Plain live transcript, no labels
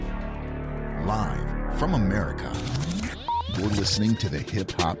From America, you're listening to the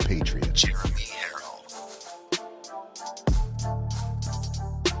Hip Hop Patriot, Jeremy Harrell.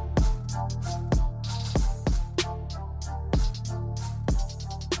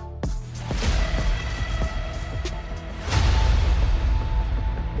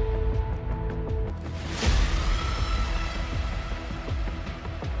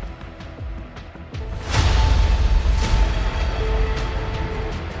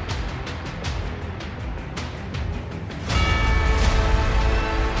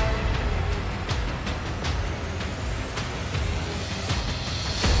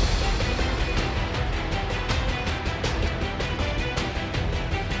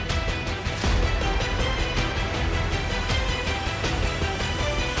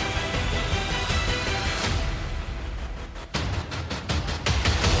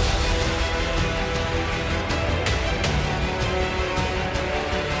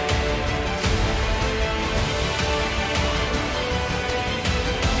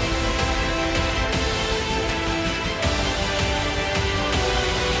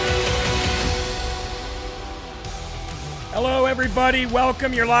 Hello, everybody.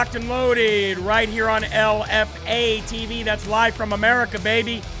 Welcome. You're locked and loaded right here on LFA TV. That's live from America,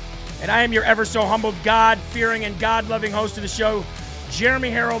 baby. And I am your ever so humbled, God-fearing, and God-loving host of the show, Jeremy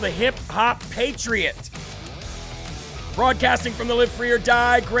Harrell, the Hip Hop Patriot. Broadcasting from the Live Free or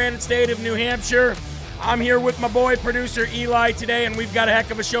Die Granite State of New Hampshire. I'm here with my boy, producer Eli, today, and we've got a heck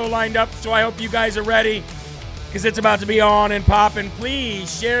of a show lined up, so I hope you guys are ready, because it's about to be on and popping.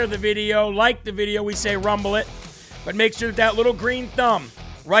 Please share the video, like the video. We say rumble it. But make sure that little green thumb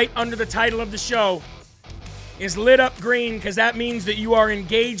right under the title of the show is lit up green, because that means that you are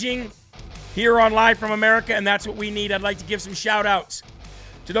engaging here on Live from America, and that's what we need. I'd like to give some shout-outs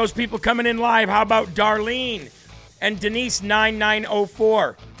to those people coming in live. How about Darlene and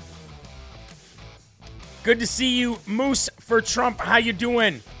Denise9904? Good to see you, Moose for Trump. How you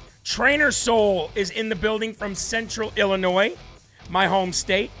doing? Trainer Soul is in the building from Central Illinois, my home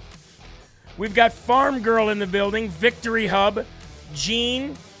state. We've got Farm Girl in the building, Victory Hub,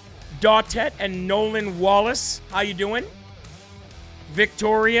 Jean, Dept, and Nolan Wallace. How you doing?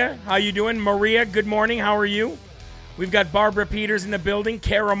 Victoria, how you doing? Maria, good morning. How are you? We've got Barbara Peters in the building,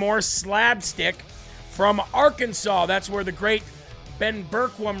 Kara Moore, Slabstick from Arkansas. That's where the great Ben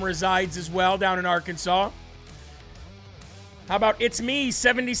Berkwam resides as well, down in Arkansas. How about It's Me,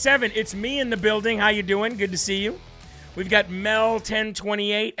 77? It's me in the building. How you doing? Good to see you. We've got Mel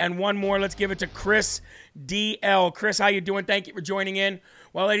 1028 and one more. Let's give it to Chris DL. Chris, how you doing? Thank you for joining in.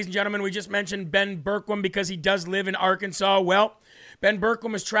 Well, ladies and gentlemen, we just mentioned Ben Berkwam because he does live in Arkansas. Well, Ben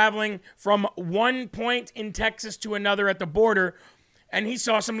Berkwam was traveling from one point in Texas to another at the border, and he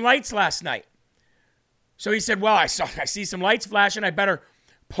saw some lights last night. So he said, well, I see some lights flashing. I better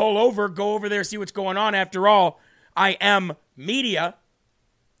pull over, go over there, see what's going on. After all, I am media.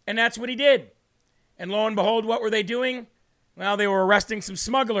 And that's what he did. And lo and behold, what were they doing? Well, they were arresting some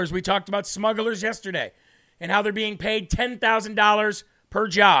smugglers. We talked about smugglers yesterday and how they're being paid $10,000 per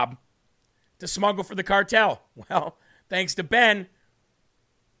job to smuggle for the cartel. Well, thanks to Ben,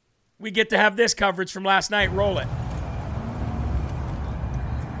 we get to have this coverage from last night. Roll it.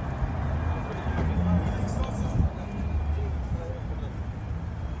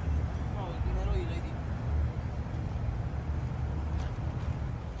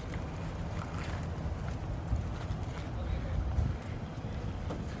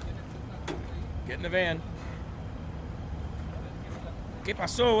 Get in the van. ¿Qué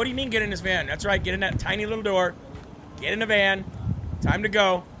pasó? What do you mean get in this van? That's right, get in that tiny little door. Get in the van. Time to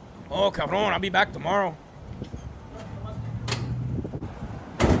go. Oh, cabrón, I'll be back tomorrow.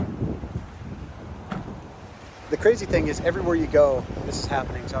 The crazy thing is everywhere you go, this is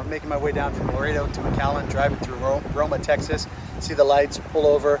happening. So I'm making my way down from Laredo to McAllen, driving through Roma, Texas. See the lights, pull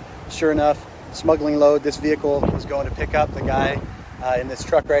over. Sure enough, smuggling load. This vehicle was going to pick up the guy in this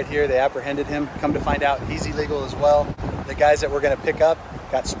truck right here. They apprehended him. Come to find out, he's illegal as well. The guys that were going to pick up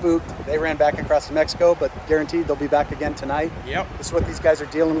got spooked. They ran back across to Mexico, but guaranteed they'll be back again tonight. Yep. This is what these guys are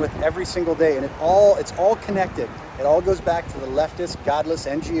dealing with every single day, and it's all connected. It all goes back to the leftist, godless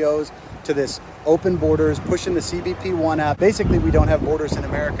NGOs, to this open borders, pushing the CBP-1 out. Basically, we don't have borders in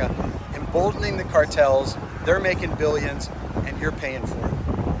America. Emboldening the cartels. They're making billions, and you're paying for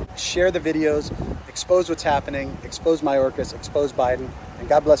it. Share the videos. Expose what's happening, expose Mayorkas, expose Biden, and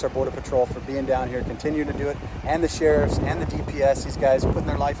God bless our Border Patrol for being down here, continuing to do it, and the sheriffs and the DPS, these guys putting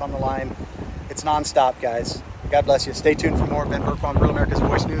their life on the line. It's nonstop, guys. God bless you. Stay tuned for more Ben Berkwam, Real America's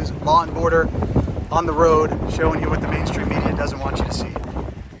Voice News, Law and Border, on the road, showing you what the mainstream media doesn't want you to see.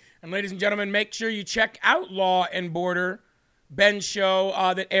 And ladies and gentlemen, make sure you check out Law and Border, Ben's show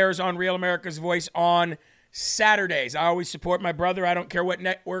that airs on Real America's Voice on Saturdays. I always support my brother. I don't care what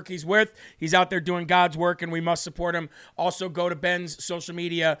network he's with. He's out there doing God's work, and we must support him. Also, go to Ben's social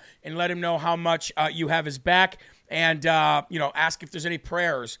media and let him know how much you have his back, and ask if there's any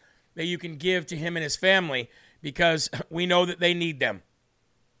prayers that you can give to him and his family, because we know that they need them.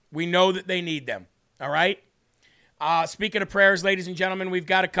 We know that they need them. All right? Speaking of prayers, ladies and gentlemen, we've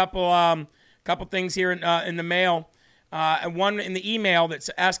got a couple things here in the mail. And one in the email that's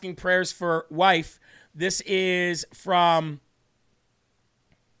asking prayers for wife. This is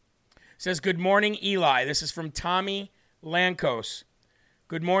says, "Good morning, Eli." This is from Tommy Lancos.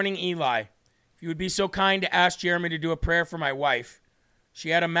 "Good morning, Eli. If you would be so kind to ask Jeremy to do a prayer for my wife.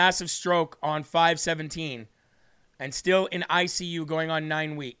 She had a massive stroke on 5/17 and still in ICU going on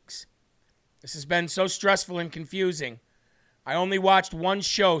 9 weeks. This has been so stressful and confusing. I only watched one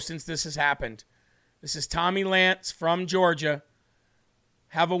show since this has happened. This is Tommy Lance from Georgia.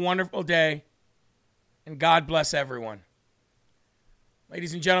 Have a wonderful day, and God bless everyone."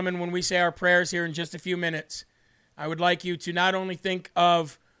 Ladies and gentlemen, when we say our prayers here in just a few minutes, I would like you to not only think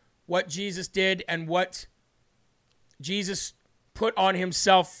of what Jesus did and what Jesus put on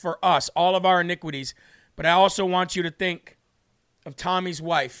himself for us, all of our iniquities, but I also want you to think of Tommy's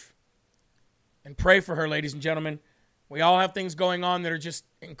wife and pray for her, ladies and gentlemen. We all have things going on that are just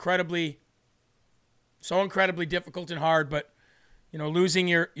so incredibly difficult and hard, but losing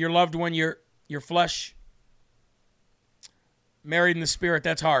your loved one, your flesh, married in the spirit,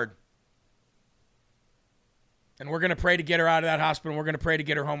 that's hard. And we're going to pray to get her out of that hospital. We're going to pray to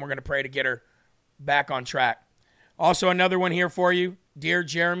get her home. We're going to pray to get her back on track. Also, another one here for you. Dear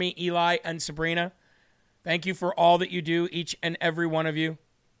Jeremy, Eli, and Sabrina, thank you for all that you do, each and every one of you.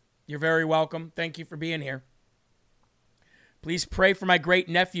 You're very welcome. Thank you for being here. Please pray for my great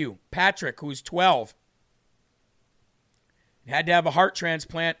nephew, Patrick, who's 12. He had to have a heart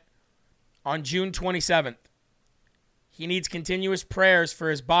transplant on June 27th. He needs continuous prayers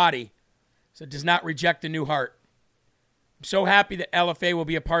for his body so it does not reject a new heart. I'm so happy that LFA will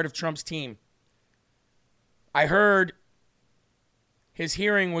be a part of Trump's team. I heard his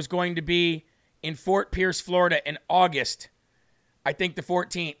hearing was going to be in Fort Pierce, Florida in August. I think the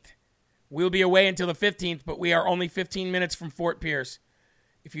 14th. We'll be away until the 15th, but we are only 15 minutes from Fort Pierce.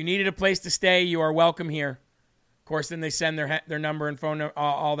 If you needed a place to stay, you are welcome here. Of course, then they send their number and phone number,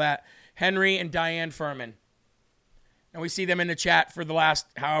 all that. Henry and Diane Furman. And we see them in the chat for the last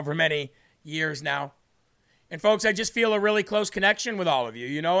however many years now. And folks, I just feel a really close connection with all of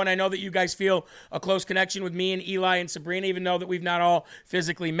you, and I know that you guys feel a close connection with me and Eli and Sabrina, even though that we've not all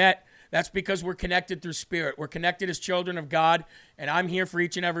physically met. That's because we're connected through spirit. We're connected as children of God, and I'm here for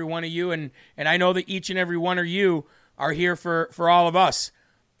each and every one of you, and I know that each and every one of you are here for all of us.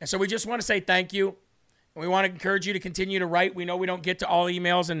 And so we just want to say thank you, and we want to encourage you to continue to write. We know we don't get to all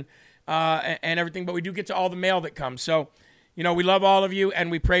emails and everything, but we do get to all the mail that comes. So, we love all of you, and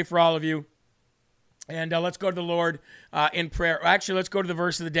we pray for all of you. And let's go to the Lord in prayer. Actually, let's go to the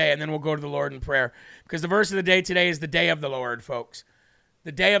verse of the day, and then we'll go to the Lord in prayer. Because the verse of the day today is the day of the Lord, folks.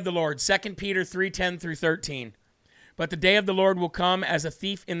 The day of the Lord, 2 Peter 3:10 through 13. But the day of the Lord will come as a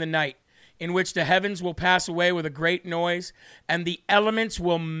thief in the night, in which the heavens will pass away with a great noise, and the elements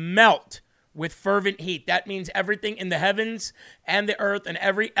will melt with fervent heat. That means everything in the heavens and the earth and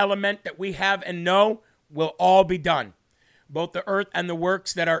every element that we have and know will all be done. Both the earth and the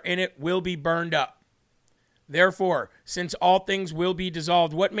works that are in it will be burned up. Therefore, since all things will be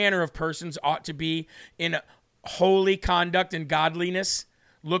dissolved, what manner of persons ought to be in holy conduct and godliness,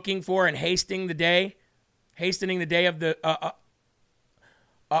 looking for and hastening the day of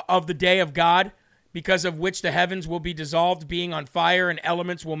the day of God, because of which the heavens will be dissolved, being on fire, and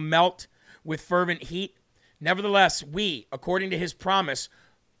elements will melt with fervent heat? Nevertheless, we, according to his promise,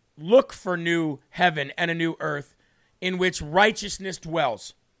 look for new heaven and a new earth, in which righteousness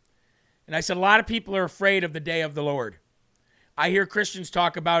dwells. And I said, a lot of people are afraid of the day of the Lord. I hear Christians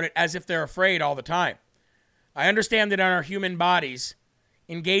talk about it as if they're afraid all the time. I understand that on our human bodies,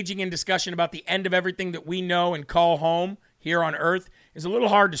 engaging in discussion about the end of everything that we know and call home here on earth is a little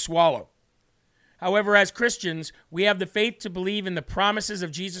hard to swallow. However, as Christians, we have the faith to believe in the promises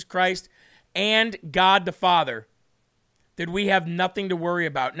of Jesus Christ and God the Father, that we have nothing to worry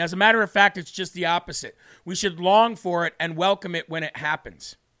about. And as a matter of fact, it's just the opposite. We should long for it and welcome it when it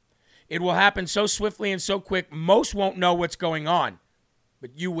happens. It will happen so swiftly and so quick, most won't know what's going on,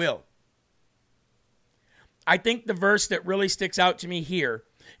 but you will. I think the verse that really sticks out to me here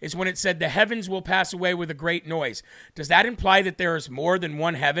is when it said, the heavens will pass away with a great noise. Does that imply that there is more than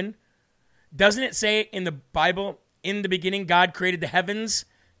one heaven? Doesn't it say in the Bible, in the beginning, God created the heavens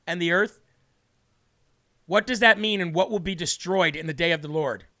and the earth? What does that mean, and what will be destroyed in the day of the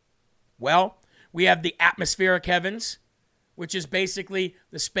Lord? Well, we have the atmospheric heavens, which is basically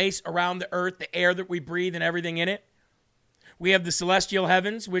the space around the earth, the air that we breathe and everything in it. We have the celestial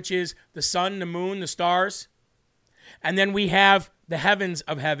heavens, which is the sun, the moon, the stars. And then we have the heavens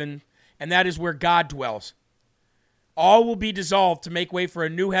of heaven, and that is where God dwells. All will be dissolved to make way for a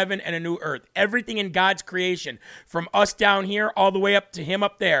new heaven and a new earth. Everything in God's creation, from us down here all the way up to him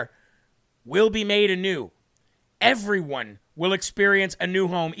up there, will be made anew. Everyone will experience a new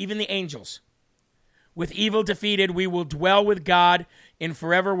home, even the angels. With evil defeated, we will dwell with God in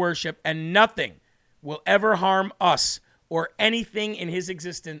forever worship, and nothing will ever harm us or anything in his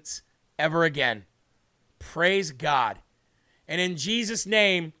existence ever again. Praise God. And in Jesus'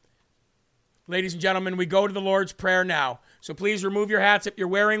 name, ladies and gentlemen, we go to the Lord's Prayer now. So please remove your hats if you're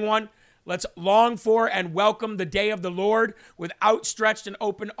wearing one. Let's long for and welcome the day of the Lord with outstretched and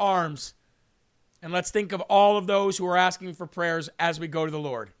open arms. And let's think of all of those who are asking for prayers as we go to the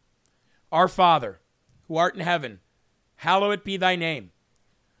Lord. Our Father, who art in heaven, hallowed be thy name.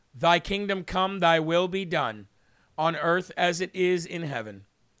 Thy kingdom come, thy will be done, on earth as it is in heaven.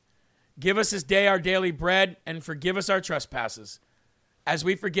 Give us this day our daily bread, and forgive us our trespasses, as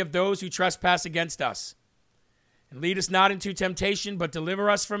we forgive those who trespass against us. And lead us not into temptation, but deliver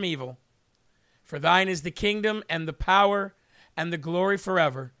us from evil. For thine is the kingdom and the power and the glory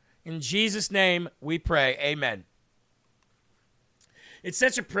forever. In Jesus' name we pray. Amen. It's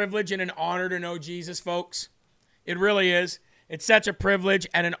such a privilege and an honor to know Jesus, folks. It really is. It's such a privilege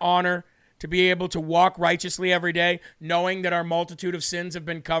and an honor to be able to walk righteously every day, knowing that our multitude of sins have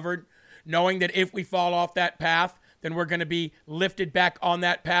been covered, knowing that if we fall off that path, then we're going to be lifted back on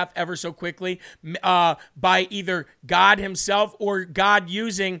that path ever so quickly by either God himself or God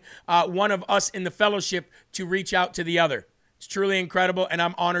using one of us in the fellowship to reach out to the other. It's truly incredible, and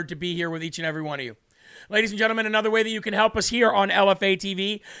I'm honored to be here with each and every one of you. Ladies and gentlemen, another way that you can help us here on LFA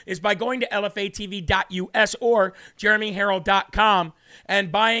TV is by going to lfatv.us or jeremyherald.com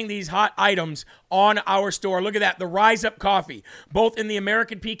and buying these hot items on our store. Look at that, the Rise Up Coffee, both in the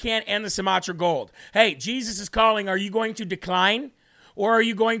American Pecan and the Sumatra Gold. Hey, Jesus is calling. Are you going to decline or are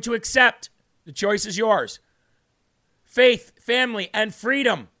you going to accept? The choice is yours. Faith, family, and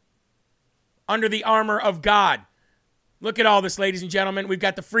freedom under the armor of God. Look at all this, ladies and gentlemen. We've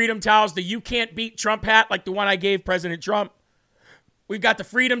got the Freedom Towels, the You Can't Beat Trump hat, like the one I gave President Trump. We've got the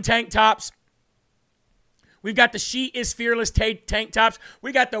Freedom Tank Tops. We've got the She Is Fearless tank tops.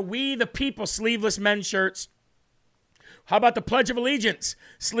 We got the We the People sleeveless men's shirts. How about the Pledge of Allegiance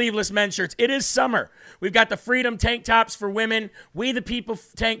sleeveless men's shirts? It is summer. We've got the Freedom tank tops for women. We the People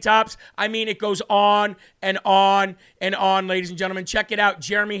tank tops. I mean, it goes on and on and on, ladies and gentlemen. Check it out,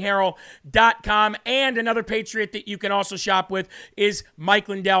 jeremyherald.com. And another Patriot that you can also shop with is Mike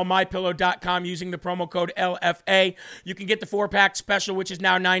Lindell, mypillow.com, using the promo code LFA. You can get the 4-pack special, which is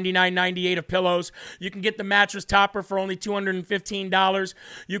now $99.98 of pillows. You can get the mattress topper for only $215.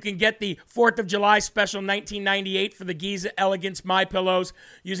 You can get the 4th of July special, $19.98 for the Giza Elegance My Pillows,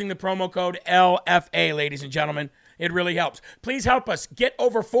 using the promo code LFA, ladies and gentlemen. It really helps. Please help us get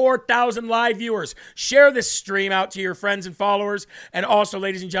over 4,000 live viewers. Share this stream out to your friends and followers. And also,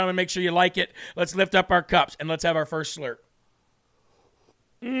 ladies and gentlemen, make sure you like it. Let's lift up our cups and let's have our first slurp.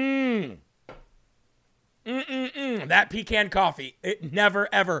 That pecan coffee, it never,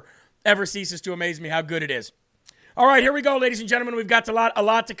 ever, ever ceases to amaze me how good it is. All right, here we go, ladies and gentlemen. We've got a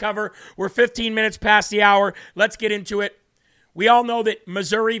lot to cover. We're 15 minutes past the hour. Let's get into it. We all know that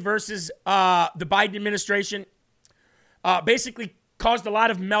Missouri versus the Biden administration basically caused a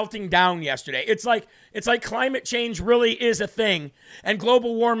lot of melting down yesterday. It's like climate change really is a thing, and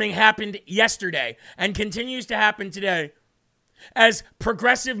global warming happened yesterday and continues to happen today. As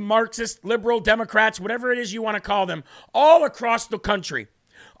progressive, Marxist, liberal, Democrats, whatever it is you want to call them, all across the country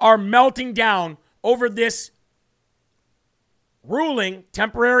are melting down over this ruling,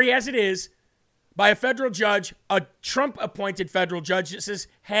 temporary as it is, by a federal judge, a Trump-appointed federal judge that says,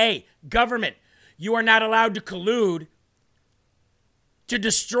 hey, government, you are not allowed to collude to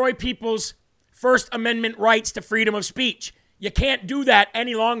destroy people's First Amendment rights to freedom of speech. You can't do that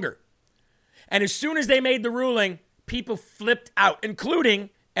any longer. And as soon as they made the ruling, people flipped out, including,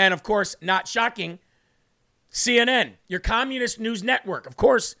 and of course, not shocking, CNN, your communist news network. Of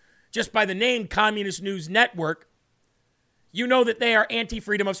course, just by the name Communist News Network, you know that they are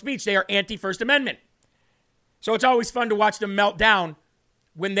anti-freedom of speech. They are anti-First Amendment. So it's always fun to watch them melt down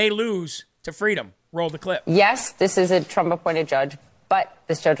when they lose to freedom. Roll the clip. Yes, this is a Trump-appointed judge, but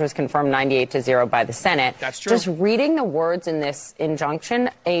this judge was confirmed 98-0 by the Senate. That's true. Just reading the words in this injunction,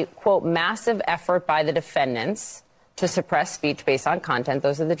 a, quote, massive effort by the defendants to suppress speech based on content.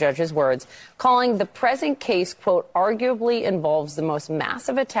 Those are the judge's words, calling the present case, quote, arguably involves the most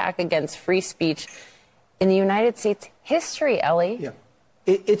massive attack against free speech in the United States history, Ellie. Yeah.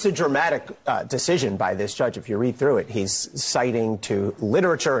 It's a dramatic decision by this judge. If you read through it, he's citing to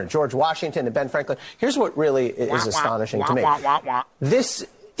literature and George Washington and Ben Franklin. Here's what really is astonishing to me. This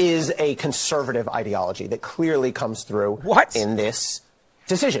is a conservative ideology that clearly comes through in this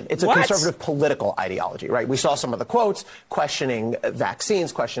decision. It's a conservative political ideology, right? We saw some of the quotes questioning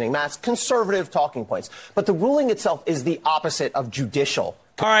vaccines, questioning masks, conservative talking points. But the ruling itself is the opposite of judicial.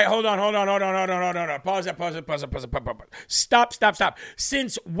 All right, hold on. Pause it. Stop.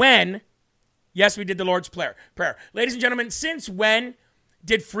 Since when, yes, we did the Lord's Prayer. Ladies and gentlemen, since when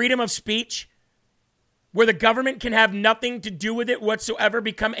did freedom of speech, where the government can have nothing to do with it whatsoever,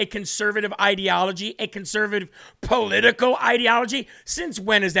 become a conservative ideology, a conservative political ideology? Since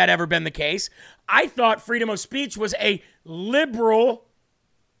when has that ever been the case? I thought freedom of speech was a liberal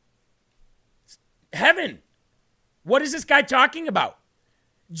heaven. What is this guy talking about?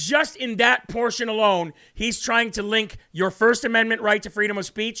 Just in that portion alone, he's trying to link your First Amendment right to freedom of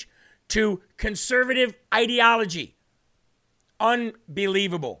speech to conservative ideology.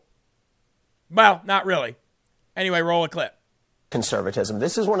 Unbelievable. Well, not really. Anyway, roll a clip. Conservatism.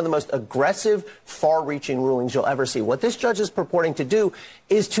 This is one of the most aggressive, far-reaching rulings you'll ever see. What this judge is purporting to do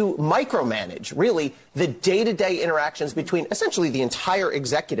is to micromanage, really, the day-to-day interactions between essentially the entire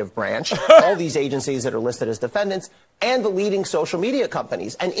executive branch, all these agencies that are listed as defendants, and the leading social media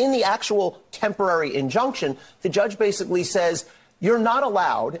companies. And in the actual temporary injunction, the judge basically says, you're not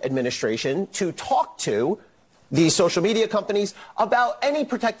allowed, administration, to talk to these social media companies about any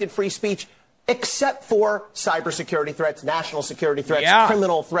protected free speech except for cybersecurity threats, national security threats,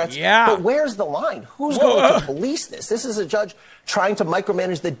 criminal threats. But where's the line? Who's going to police this? This is a judge trying to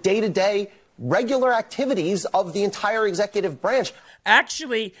micromanage the day-to-day regular activities of the entire executive branch.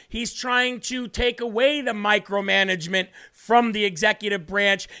 Actually, he's trying to take away the micromanagement from the executive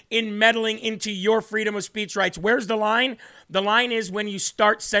branch in meddling into your freedom of speech rights. Where's the line? The line is when you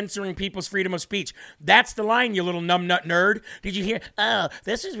start censoring people's freedom of speech. That's the line, you little numbnut nerd. Did you hear? Oh,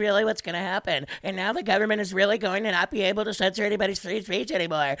 this is really what's going to happen. And now the government is really going to not be able to censor anybody's free speech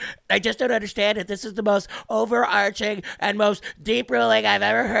anymore. I just don't understand it. This is the most overarching and most deep ruling I've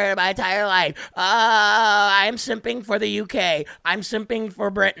ever heard in my entire life. Oh, I'm simping for the UK. I'm simping for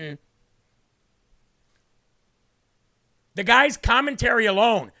Britain. The guy's commentary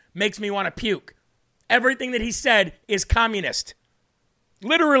alone makes me want to puke. Everything that he said is communist.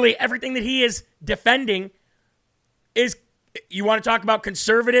 Literally everything that he is defending is, you want to talk about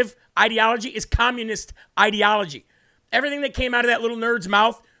conservative ideology, is communist ideology. Everything that came out of that little nerd's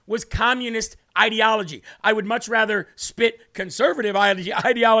mouth was communist ideology. I would much rather spit conservative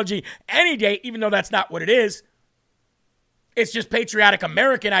ideology any day, even though that's not what it is. It's just patriotic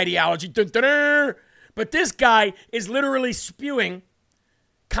American ideology. Dun, dun, dun. But this guy is literally spewing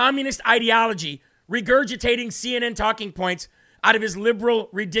communist ideology, regurgitating CNN talking points out of his liberal,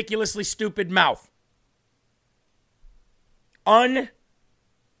 ridiculously stupid mouth.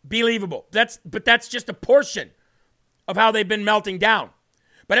 Unbelievable. But that's just a portion of how they've been melting down.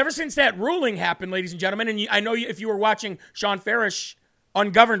 But ever since that ruling happened, ladies and gentlemen, and I know if you were watching Sean Farish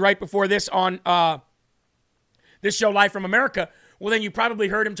Ungoverned right before this on this show, Live from America, well, then you probably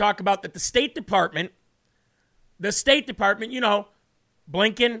heard him talk about that the State Department, you know,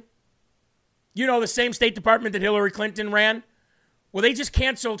 Blinken, you know, the same State Department that Hillary Clinton ran, well, they just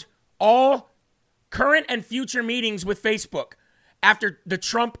canceled all current and future meetings with Facebook after the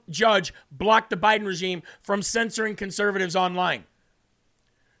Trump judge blocked the Biden regime from censoring conservatives online.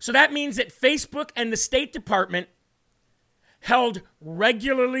 So that means that Facebook and the State Department held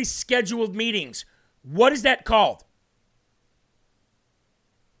regularly scheduled meetings. What is that called?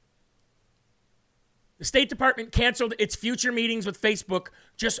 The State Department canceled its future meetings with Facebook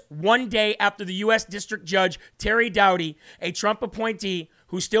just one day after the U.S. District Judge Terry Doughty, a Trump appointee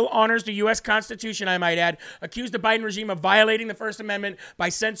who still honors the U.S. Constitution, I might add, accused the Biden regime of violating the First Amendment by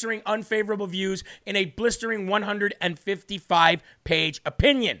censoring unfavorable views in a blistering 155-page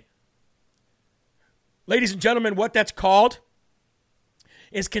opinion. Ladies and gentlemen, what that's called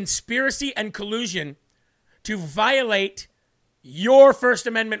is conspiracy and collusion to violate your First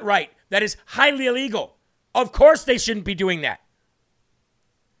Amendment right. That is highly illegal. Of course they shouldn't be doing that.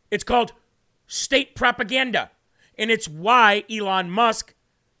 It's called state propaganda. And it's why Elon Musk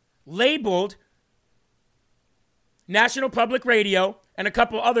labeled National Public Radio and a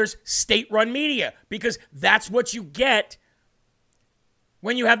couple others state-run media, because that's what you get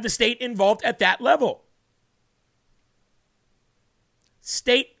when you have the state involved at that level.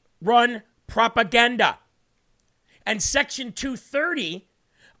 State-run propaganda. And Section 230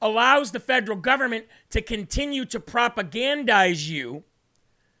 allows the federal government to continue to propagandize you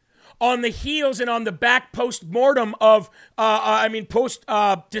on the heels and on the back post-mortem of,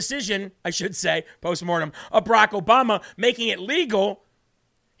 post-decision, I should say, post-mortem, of Barack Obama, making it legal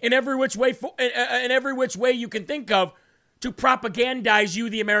in every which way you can think of to propagandize you,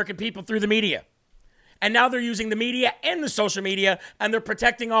 the American people, through the media. And now they're using the media and the social media, and they're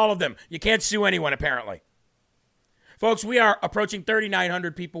protecting all of them. You can't sue anyone, apparently. Folks, we are approaching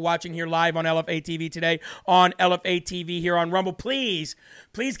 3,900 people watching here live on LFA TV today, on LFA TV here on Rumble. Please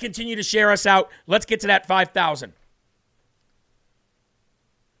continue to share us out. Let's get to that 5,000.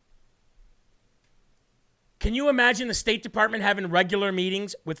 Can you imagine the State Department having regular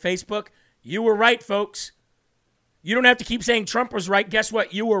meetings with Facebook? You were right, folks. You don't have to keep saying Trump was right. Guess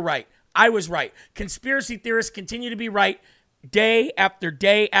what? You were right. I was right. Conspiracy theorists continue to be right day after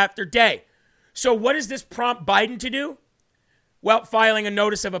day after day. So what does this prompt Biden to do? Well, filing a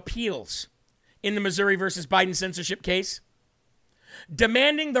notice of appeals in the Missouri versus Biden censorship case,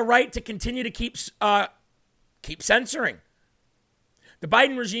 demanding the right to continue to keep censoring. The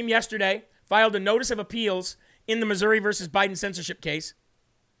Biden regime yesterday filed a notice of appeals in the Missouri versus Biden censorship case.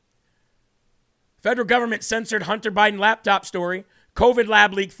 Federal government censored Hunter Biden laptop story, COVID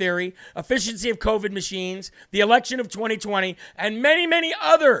lab leak theory, efficiency of COVID machines, the election of 2020, and many, many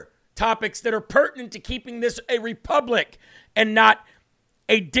other topics that are pertinent to keeping this a republic and not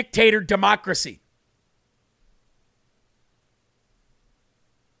a dictator democracy.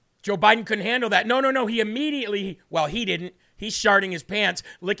 Joe Biden couldn't handle that. No. He immediately, well, he didn't. He's sharding his pants,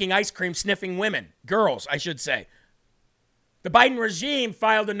 licking ice cream, sniffing women. Girls, I should say. The Biden regime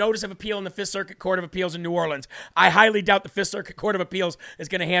filed a notice of appeal in the Fifth Circuit Court of Appeals in New Orleans. I highly doubt the Fifth Circuit Court of Appeals is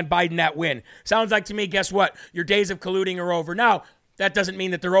going to hand Biden that win. Sounds like to me, guess what? Your days of colluding are over. Now, that doesn't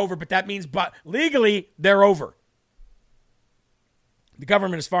mean that they're over, but that means legally they're over. The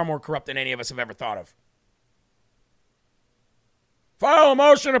government is far more corrupt than any of us have ever thought of. File a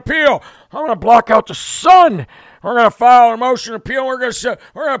motion appeal. I'm going to block out the sun. We're going to file a motion appeal. We're going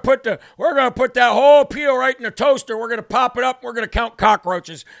to put that whole appeal right in the toaster. We're going to pop it up. We're going to count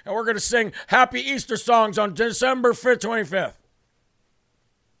cockroaches, and we're going to sing Happy Easter songs on December 5th, 25th.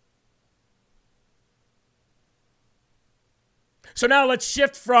 So now let's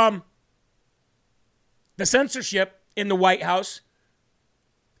shift from the censorship in the White House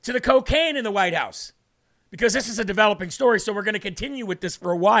to the cocaine in the White House, because this is a developing story, so we're going to continue with this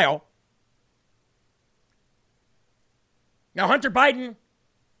for a while. Now, Hunter Biden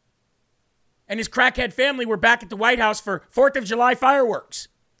and his crackhead family were back at the White House for 4th of July fireworks.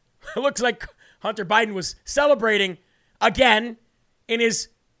 It looks like Hunter Biden was celebrating again in his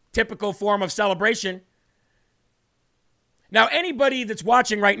typical form of celebration. Now, anybody that's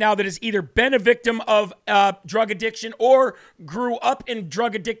watching right now that has either been a victim of drug addiction or grew up in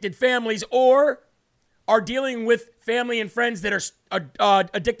drug-addicted families or are dealing with family and friends that are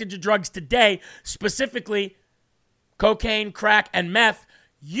addicted to drugs today, specifically cocaine, crack, and meth,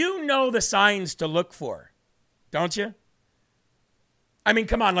 you know the signs to look for, don't you? I mean,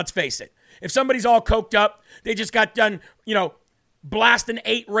 come on, let's face it. If somebody's all coked up, they just got done, blasting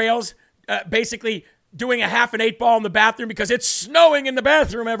 8 rails, basically doing a half an 8 ball in the bathroom because it's snowing in the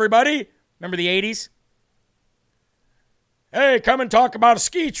bathroom, everybody. Remember the 80s? Hey, come and talk about a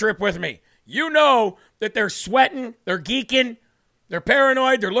ski trip with me. You know that they're sweating, they're geeking, they're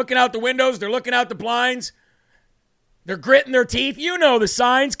paranoid, they're looking out the windows, they're looking out the blinds, they're gritting their teeth. You know the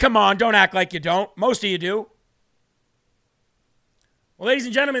signs. Come on, don't act like you don't. Most of you do. Well, ladies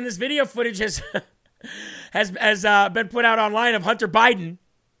and gentlemen, this video footage has been put out online of Hunter Biden.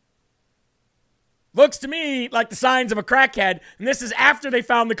 Looks to me like the signs of a crackhead, and this is after they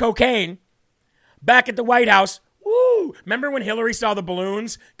found the cocaine back at the White House. Woo! Remember when Hillary saw the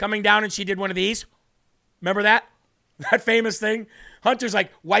balloons coming down and she did one of these? Remember that? That famous thing? Hunter's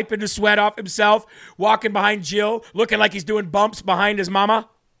like wiping the sweat off himself, walking behind Jill, looking like he's doing bumps behind his mama.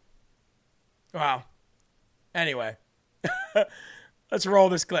 Wow. Anyway, let's roll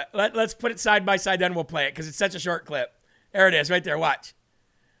this clip. Let's put it side by side, then we'll play it because it's such a short clip. There it is, right there. Watch.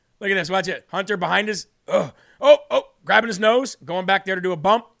 Look at this. Watch it. Hunter behind his, grabbing his nose, going back there to do a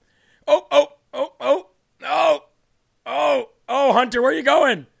bump. Hunter, where are you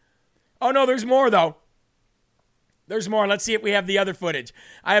going? Oh, no, there's more, though. There's more. Let's see if we have the other footage.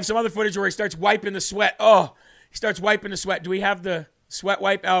 I have some other footage where he starts wiping the sweat. Oh, he starts wiping the sweat. Do we have the sweat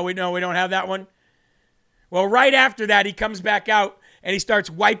wipe? Oh, we don't have that one. Well, right after that, he comes back out and he starts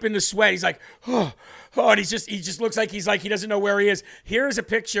wiping the sweat. He's like, and he just looks like he doesn't know where he is. Here's a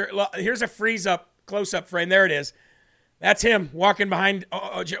picture. Here's a freeze-up, close-up frame. There it is. That's him walking behind.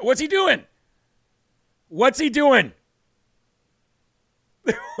 What's he doing? What's he doing?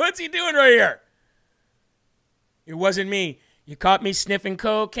 What's he doing right here? It wasn't me. You caught me sniffing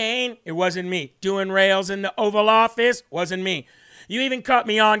cocaine? It wasn't me. Doing rails in the Oval Office? Wasn't me. You even caught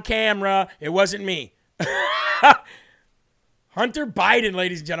me on camera? It wasn't me. Hunter Biden,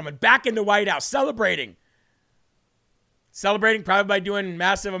 ladies and gentlemen, back in the White House, celebrating. Celebrating probably by doing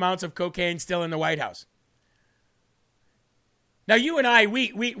massive amounts of cocaine still in the White House. Now, you and I,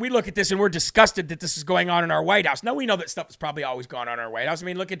 we look at this and we're disgusted that this is going on in our White House. Now, we know that stuff has probably always gone on in our White House. I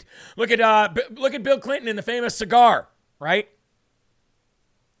mean, look at Bill Clinton and the famous cigar, right?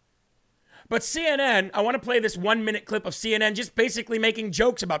 But CNN, I want to play this 1-minute clip of CNN just basically making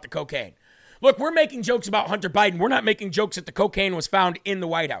jokes about the cocaine. Look, we're making jokes about Hunter Biden. We're not making jokes that the cocaine was found in the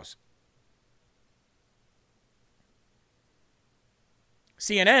White House.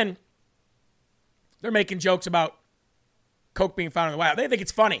 CNN, they're making jokes about coke being found in the White House. They think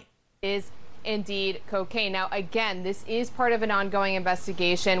it's funny. Is indeed cocaine. Now, again, this is part of an ongoing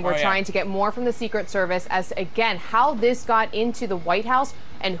investigation. We're trying to get more from the Secret Service as to, again, how this got into the White House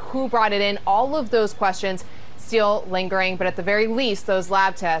and who brought it in. All of those questions still lingering, but at the very least, those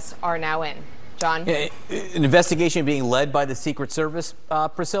lab tests are now in. John? Yeah, an investigation being led by the Secret Service,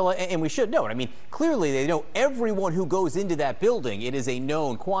 Priscilla, and we should note, I mean, clearly they know everyone who goes into that building. It is a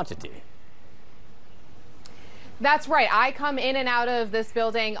known quantity. That's right. I come in and out of this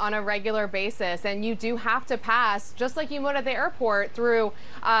building on a regular basis, and you do have to pass, just like you would at the airport, through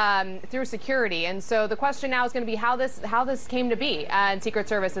security. And so the question now is going to be how this came to be, and Secret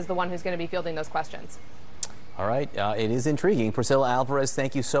Service is the one who's going to be fielding those questions. All right, it is intriguing. Priscilla Alvarez,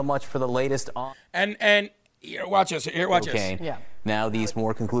 thank you so much for the latest on. And watch this. Here, watch this. Yeah. Now these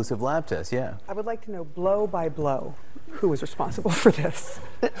more conclusive lab tests. Yeah. I would like to know blow by blow who was responsible for this.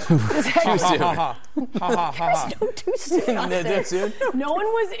 Too soon. Too soon on this. No one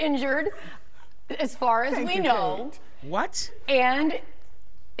was injured, as far as we know. What? And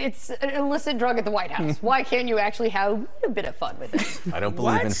it's an illicit drug at the White House. Why can't you actually have a bit of fun with it? I don't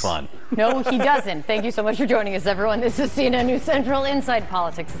believe in fun. No, he doesn't. Thank you so much for joining us, everyone. This is CNN News Central. Inside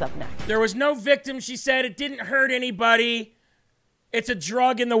Politics is up next. There was no victim, she said. It didn't hurt anybody. It's a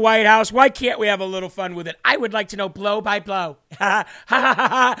drug in the White House. Why can't we have a little fun with it? I would like to know blow by blow. Ha ha ha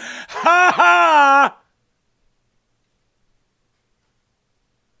ha ha ha.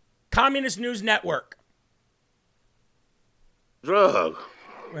 Communist News Network. Drug.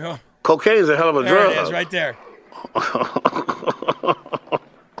 Well, cocaine's a hell of a there drug. It is, right there.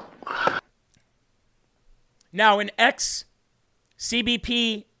 Now, an ex-CBP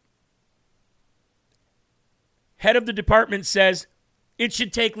head of the department says it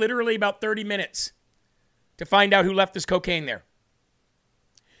should take literally about 30 minutes to find out who left this cocaine there.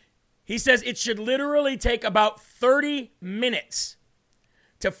 He says it should literally take about 30 minutes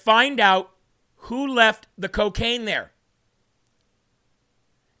to find out who left the cocaine there.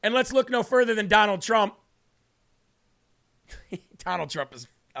 And let's look no further than Donald Trump. Donald Trump is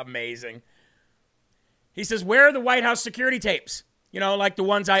amazing. He says, where are the White House security tapes? You know, like the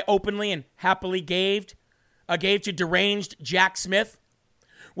ones I openly and happily gave to deranged Jack Smith,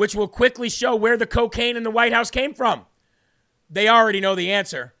 which will quickly show where the cocaine in the White House came from. They already know the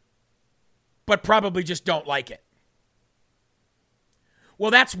answer, but probably just don't like it.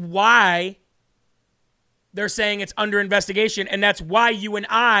 Well, that's why they're saying it's under investigation, and that's why you and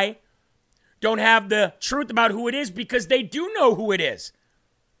I don't have the truth about who it is, because they do know who it is.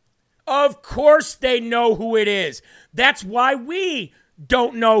 Of course they know who it is. That's why we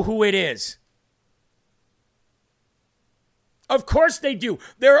don't know who it is. Of course they do.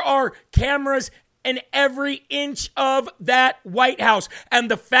 There are cameras in every inch of that White House. And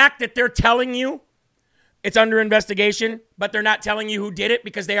the fact that they're telling you it's under investigation, but they're not telling you who did it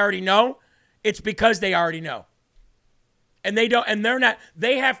because they already know, it's because they already know. And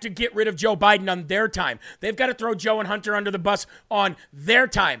they have to get rid of Joe Biden on their time. They've got to throw Joe and Hunter under the bus on their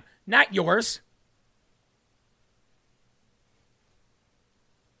time, not yours.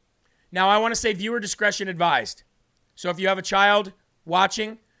 Now, I want to say viewer discretion advised. So if you have a child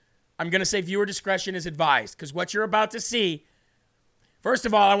watching, I'm going to say viewer discretion is advised, because what you're about to see, first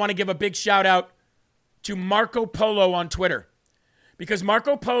of all, I want to give a big shout out to Marco Polo on Twitter, because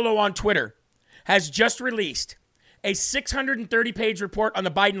Marco Polo on Twitter has just released a 630-page report on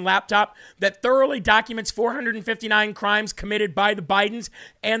the Biden laptop that thoroughly documents 459 crimes committed by the Bidens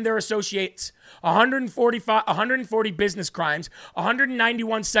and their associates, 140 business crimes,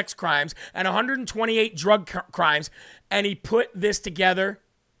 191 sex crimes, and 128 drug crimes. And he put this together.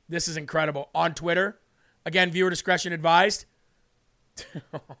 This is incredible. On Twitter. Again, viewer discretion advised.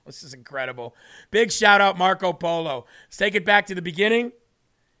 This is incredible. Big shout out, Marco Polo. Let's take it back to the beginning.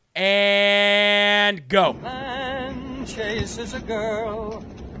 And go. Man chases a girl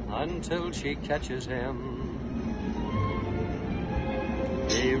until she catches him.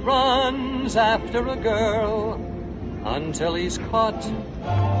 He runs after a girl until he's caught.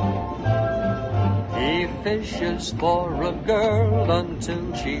 He fishes for a girl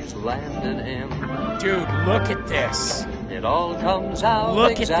until she's landed him. Dude, look at this. It all comes out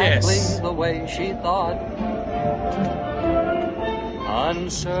Look exactly at this. the way she thought.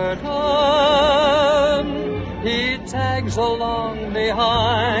 Uncertain, he tags along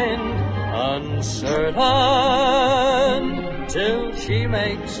behind. Uncertain, till she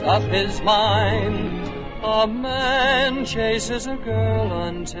makes up his mind. A man chases a girl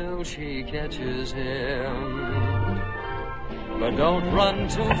until she catches him. But don't run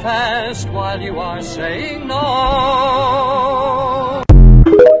too fast while you are saying no.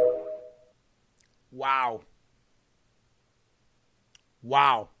 Wow.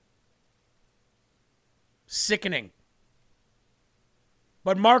 Wow. Sickening.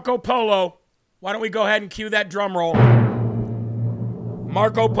 But Marco Polo, why don't we go ahead and cue that drum roll?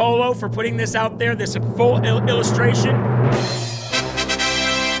 Marco Polo for putting this out there, this full illustration.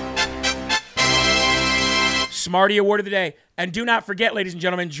 Smarty Award of the Day. And do not forget, ladies and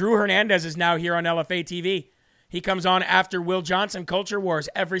gentlemen, Drew Hernandez is now here on LFA TV. He comes on after Will Johnson, Culture Wars,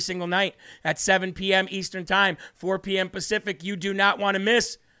 every single night at 7 p.m. Eastern Time, 4 p.m. Pacific. You do not want to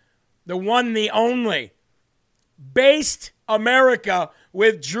miss the one, the only, Based America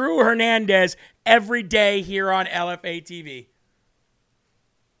with Drew Hernandez every day here on LFA TV.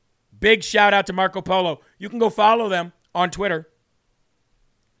 Big shout out to Marco Polo. You can go follow them on Twitter.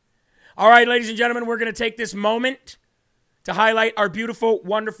 All right, ladies and gentlemen, we're going to take this moment to highlight our beautiful,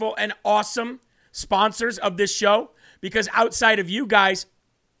 wonderful, and awesome sponsors of this show, because outside of you guys,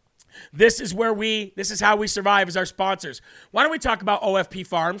 this is how we survive as our sponsors. Why don't we talk about OFP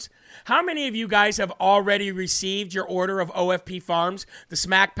Farms? How many of you guys have already received your order of OFP Farms, the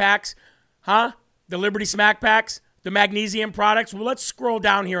Smack Packs, the Liberty Smack Packs, the magnesium products? Well, let's scroll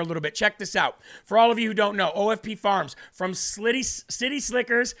down here a little bit. Check this out. For all of you who don't know, OFP Farms, from City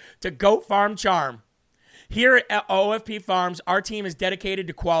Slickers to Goat Farm Charm. Here at OFP Farms, our team is dedicated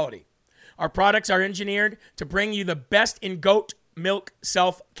to quality. Our products are engineered to bring you the best in goat milk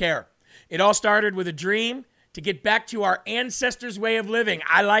self-care. It all started with a dream to get back to our ancestors' way of living.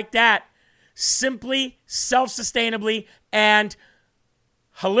 I like that. Simply, self-sustainably, and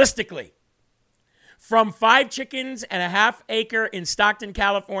holistically. From 5 chickens and a half acre in Stockton,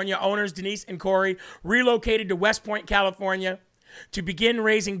 California, owners Denise and Corey relocated to West Point, California to begin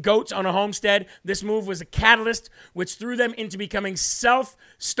raising goats on a homestead. This move was a catalyst which threw them into becoming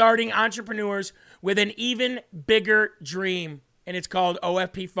self-starting entrepreneurs with an even bigger dream, and it's called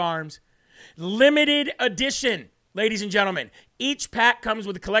OFP Farms. Limited edition, ladies and gentlemen. Each pack comes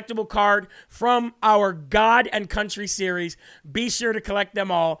with a collectible card from our God and Country series. Be sure to collect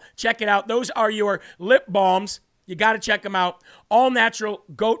them all. Check it out. Those are your lip balms. You got to check them out. All natural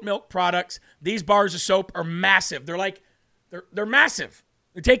goat milk products. These bars of soap are massive. They're massive.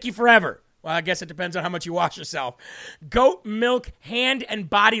 They take you forever. Well, I guess it depends on how much you wash yourself. Goat milk hand and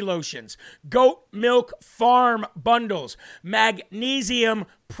body lotions. Goat milk farm bundles. Magnesium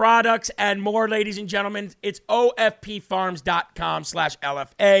products and more, ladies and gentlemen. It's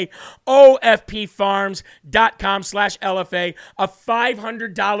ofpfarms.com/LFA. ofpfarms.com/LFA. A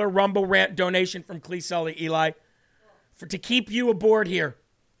 $500 Rumble Rant donation from Clee Sully, Eli, to keep you aboard here.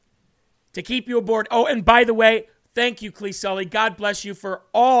 To keep you aboard. Oh, and by the way, thank you, Clee Sully. God bless you for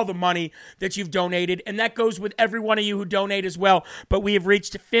all the money that you've donated. And that goes with every one of you who donate as well. But we have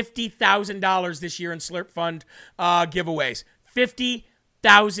reached $50,000 this year in Slurp Fund giveaways.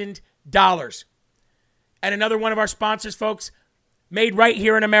 $50,000. And another one of our sponsors, folks, made right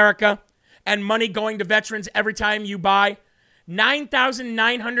here in America, and money going to veterans every time you buy.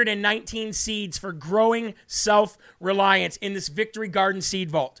 9,919 seeds for growing self-reliance in this Victory Garden Seed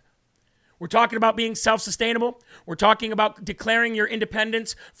Vault. We're talking about being self-sustainable. We're talking about declaring your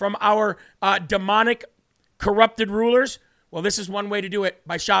independence from our demonic, corrupted rulers. Well, this is one way to do it,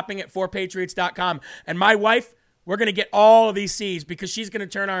 by shopping at 4patriots.com. And my wife, we're going to get all of these seeds because she's going to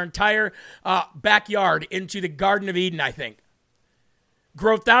turn our entire backyard into the Garden of Eden, I think.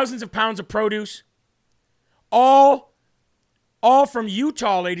 Grow thousands of pounds of produce, all from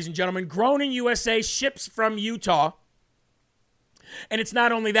Utah, ladies and gentlemen. Grown in USA, ships from Utah. And it's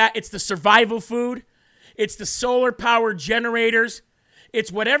not only that, it's the survival food. It's the solar power generators.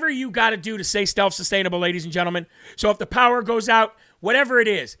 It's whatever you got to do to stay self-sustainable, ladies and gentlemen. So if the power goes out, whatever it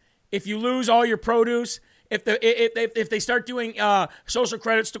is, if you lose all your produce, if they start doing social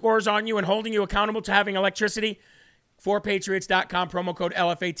credit scores on you and holding you accountable to having electricity, 4patriots.com, promo code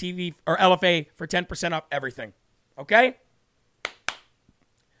LFATV or LFA for 10% off everything. Okay?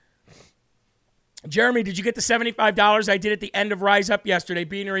 Jeremy, did you get the $75 I did at the end of Rise Up yesterday?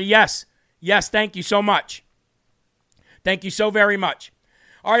 Beanery, yes. Yes, thank you so much. Thank you so very much.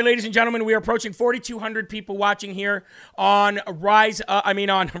 All right, ladies and gentlemen, we are approaching 4,200 people watching here on Rise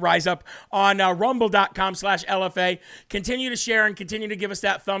Up, on rumble.com/LFA. Continue to share and continue to give us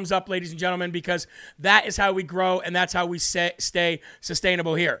that thumbs up, ladies and gentlemen, because that is how we grow and that's how we stay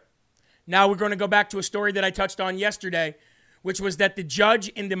sustainable here. Now we're going to go back to a story that I touched on yesterday, which was that the judge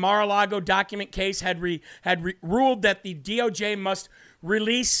in the Mar-a-Lago document case had ruled that the DOJ must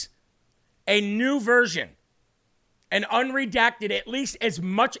release a new version, an unredacted, at least as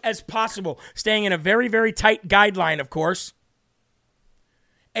much as possible, staying in a very, very tight guideline, of course,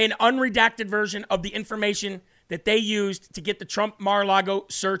 an unredacted version of the information that they used to get the Trump Mar-a-Lago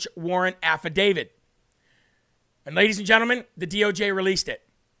search warrant affidavit. And ladies and gentlemen, the DOJ released it.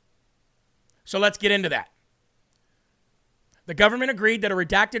 So let's get into that. The government agreed that a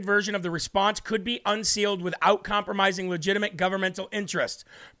redacted version of the response could be unsealed without compromising legitimate governmental interests,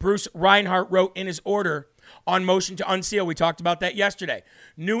 Bruce Reinhart wrote in his order on motion to unseal. We talked about that yesterday.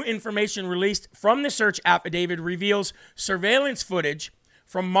 New information released from the search affidavit reveals surveillance footage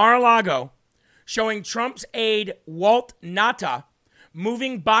from Mar-a-Lago showing Trump's aide Walt Nauta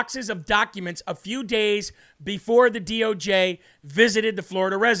moving boxes of documents a few days before the DOJ visited the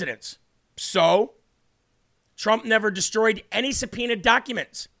Florida residence. So, Trump never destroyed any subpoenaed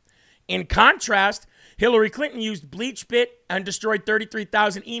documents. In contrast, Hillary Clinton used BleachBit and destroyed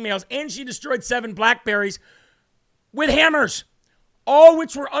 33,000 emails, and she destroyed 7 BlackBerries with hammers, all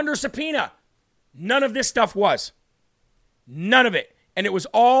which were under subpoena. None of this stuff was. None of it. And it was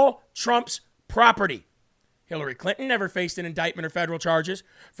all Trump's property. Hillary Clinton never faced an indictment or federal charges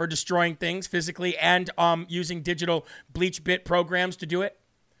for destroying things physically and using digital BleachBit programs to do it.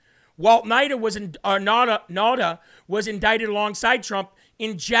 Walt Nauta was indicted alongside Trump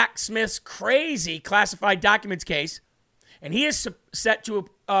in Jack Smith's crazy classified documents case, and he is set to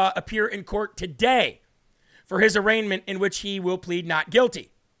appear in court today for his arraignment, in which he will plead not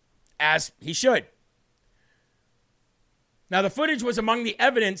guilty, as he should. Now, the footage was among the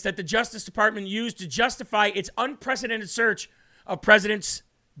evidence that the Justice Department used to justify its unprecedented search of President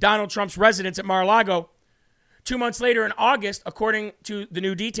Donald Trump's residence at Mar-a-Lago. 2 months later, in August, according to the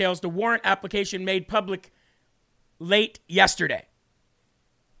new details, the warrant application made public late yesterday.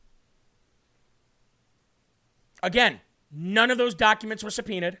 Again, none of those documents were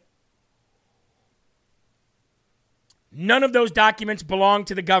subpoenaed. None of those documents belong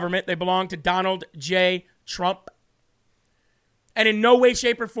to the government. They belong to Donald J. Trump. And in no way,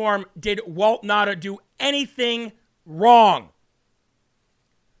 shape, or form did Walt Nauta do anything wrong.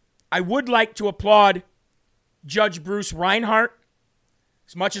 I would like to applaud Judge Bruce Reinhart,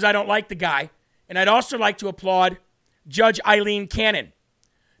 as much as I don't like the guy. And I'd also like to applaud Judge Eileen Cannon,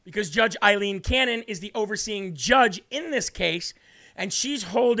 because Judge Eileen Cannon is the overseeing judge in this case, and she's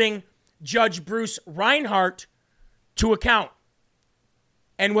holding Judge Bruce Reinhart to account.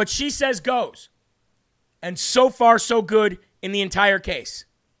 And what she says goes. And so far, so good in the entire case.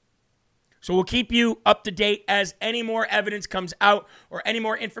 So we'll keep you up to date as any more evidence comes out or any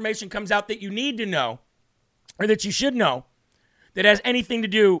more information comes out that you need to know, or that you should know, that has anything to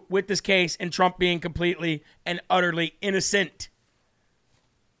do with this case and Trump being completely and utterly innocent.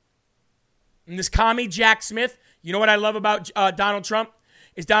 And this commie, Jack Smith, you know what I love about Donald Trump?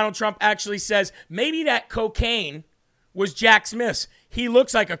 Is Donald Trump actually says, maybe that cocaine was Jack Smith's. He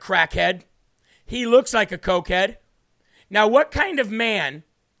looks like a crackhead. He looks like a cokehead. Now, what kind of man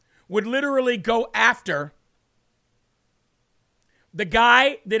would literally go after the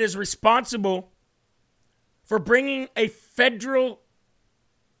guy that is responsible for bringing a federal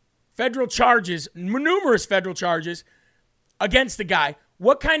charges, numerous federal charges, against the guy?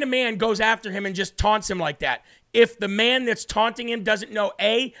 What kind of man goes after him and just taunts him like that? If the man that's taunting him doesn't know,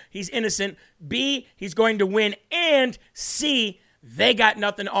 A, he's innocent, B, he's going to win, and C, they got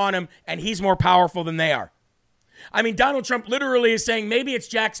nothing on him and he's more powerful than they are. I mean, Donald Trump literally is saying, maybe it's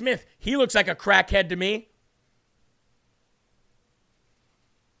Jack Smith. He looks like a crackhead to me.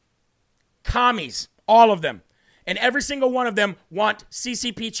 Commies. All of them. And every single one of them want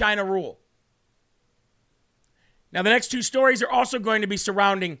CCP China rule. Now, the next 2 stories are also going to be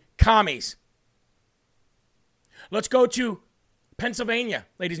surrounding commies. Let's go to Pennsylvania,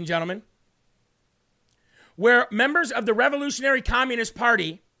 ladies and gentlemen, where members of the Revolutionary Communist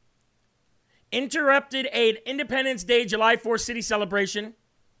Party interrupted an Independence Day July 4th city celebration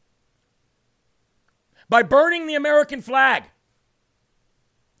by burning the American flag,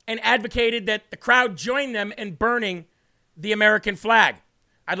 and advocated that the crowd join them in burning the American flag.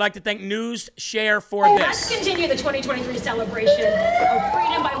 I'd like to thank News Share for this. Let's continue the 2023 celebration of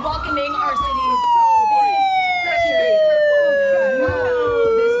freedom by welcoming our city's biggest cheerleader. You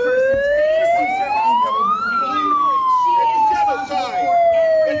know this person's face. You certainly know her name. She is responsible for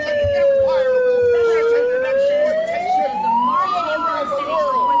everything, especially production. She does the marketing for our city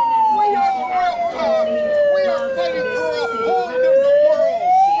more than anyone. We are fighting for a whole different world.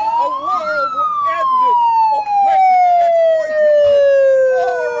 A world will end it. Oppression and exploitation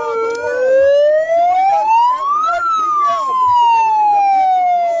all around the world. Join us at 1 p.m.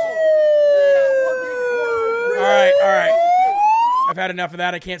 All right. I've had enough of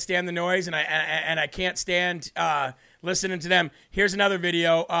that. I can't stand the noise, and I can't stand listening to them. Here's another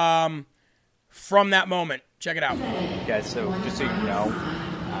video from that moment. Check it out. Guys, so just so you know,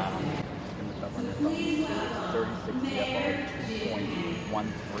 in the government, 36 CFR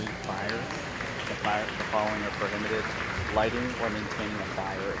 2.13 fire. The following are prohibited: lighting or maintaining a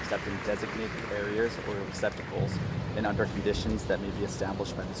fire except in designated areas or receptacles and under conditions that may be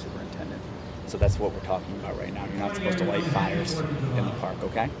established by the superintendent. So that's what we're talking about right now. You're not supposed to light fires in the park,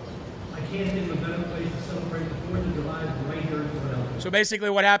 okay? So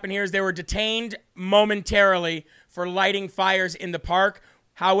basically what happened here is they were detained momentarily for lighting fires in the park.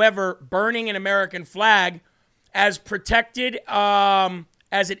 However, burning an American flag, as protected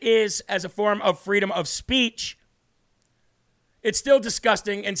as it is as a form of freedom of speech, it's still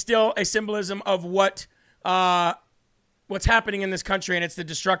disgusting and still a symbolism of what's happening in this country, and it's the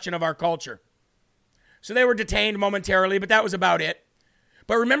destruction of our culture. So they were detained momentarily, but that was about it.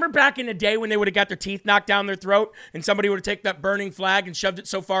 But remember back in the day when they would have got their teeth knocked down their throat and somebody would have taken that burning flag and shoved it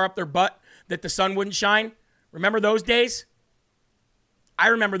so far up their butt that the sun wouldn't shine? Remember those days? I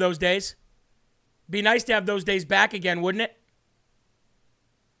remember those days. Be nice to have those days back again, wouldn't it?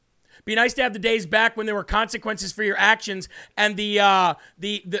 Be nice to have the days back when there were consequences for your actions and the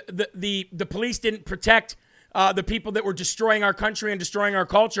police didn't protect the people that were destroying our country and destroying our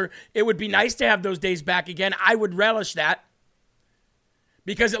culture. It would be nice to have those days back again. I would relish that.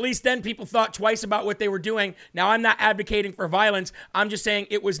 Because at least then people thought twice about what they were doing. Now, I'm not advocating for violence. I'm just saying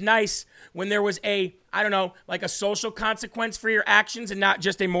it was nice when there was a social consequence for your actions and not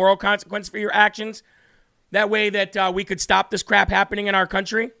just a moral consequence for your actions. That way that we could stop this crap happening in our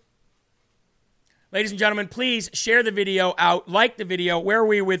country. Ladies and gentlemen, please share the video out. Like the video. Where are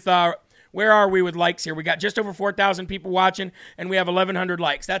we with likes here? We got just over 4,000 people watching, and we have 1,100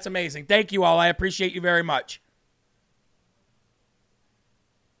 likes. That's amazing. Thank you all. I appreciate you very much.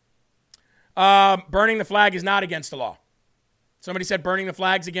 Burning the flag is not against the law. Somebody said burning the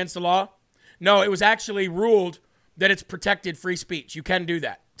flag's against the law. No, it was actually ruled that it's protected free speech. You can do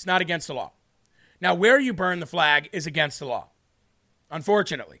that. It's not against the law. Now, where you burn the flag is against the law,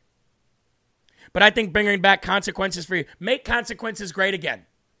 unfortunately. But I think bringing back consequences for you, make consequences great again.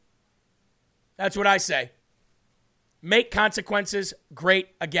 That's what I say. Make consequences great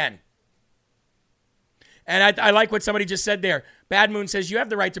again. And I like what somebody just said there. Bad Moon says you have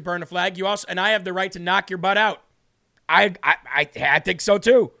the right to burn a flag. You also, and I have the right to knock your butt out. I think so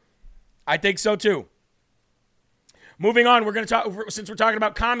too. I think so too. Moving on, we're going to talk. Since we're talking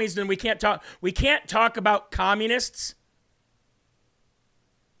about commies, then we can't talk about communists.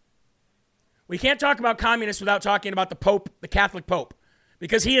 We can't talk about communists without talking about the Pope, the Catholic Pope,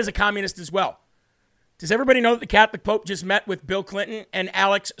 because he is a communist as well. Does everybody know that the Catholic Pope just met with Bill Clinton and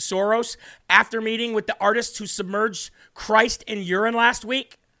Alex Soros after meeting with the artists who submerged Christ in urine last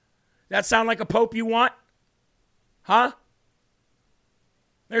week? That sound like a Pope you want? Huh?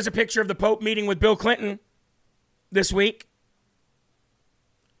 There's a picture of the Pope meeting with Bill Clinton this week.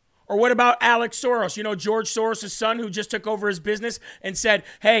 Or what about Alex Soros? You know, George Soros' son, who just took over his business and said,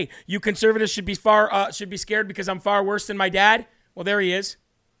 "Hey, you conservatives should be scared because I'm far worse than my dad." Well, there he is.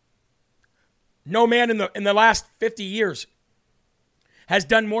 No man in the last 50 years has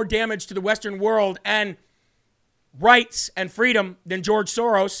done more damage to the Western world and rights and freedom than George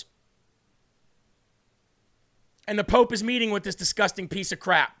Soros. And the Pope is meeting with this disgusting piece of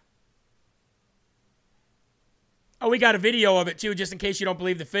crap. Oh, we got a video of it too, just in case you don't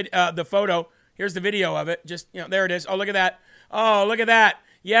believe the photo. Here's the video of it. Just, there it is. Oh, look at that. Oh, look at that.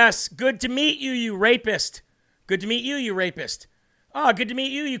 Yes, good to meet you, you rapist. Good to meet you, you rapist. Oh, good to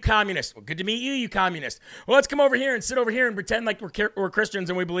meet you, you communist. Well, good to meet you, you communist. Well, let's come over here and sit over here and pretend like we're Christians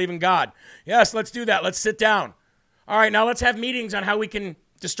and we believe in God. Yes, let's do that. Let's sit down. All right, now let's have meetings on how we can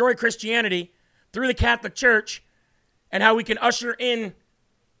destroy Christianity through the Catholic Church and how we can usher in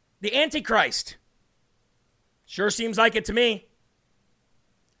the Antichrist. Sure seems like it to me.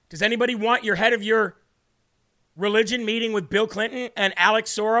 Does anybody want your head of your religion meeting with Bill Clinton and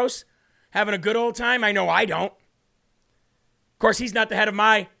Alex Soros, having a good old time? I know I don't. course, he's not the head of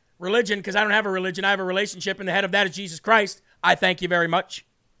my religion because I don't have a religion. I have a relationship, and the head of that is Jesus Christ. I thank you very much.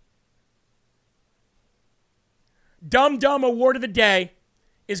 Dumb award of the day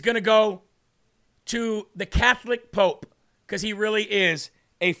is going to go to the Catholic Pope because he really is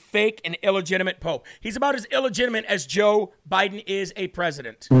a fake and illegitimate Pope. He's about as illegitimate as Joe Biden is a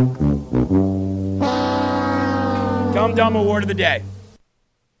president. Dumb award of the day.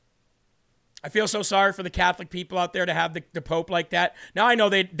 I feel so sorry for the Catholic people out there to have the Pope like that. Now, I know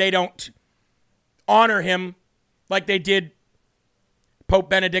they don't honor him like they did Pope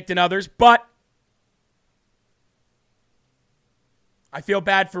Benedict and others, but I feel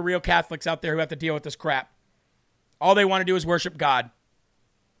bad for real Catholics out there who have to deal with this crap. All they want to do is worship God.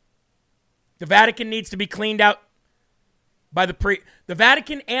 The Vatican needs to be cleaned out by the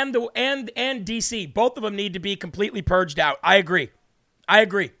Vatican and DC. Both of them need to be completely purged out. I agree.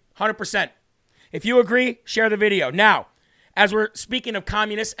 100%. If you agree, share the video. Now, as we're speaking of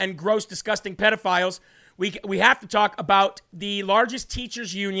communists and gross, disgusting pedophiles, we have to talk about the largest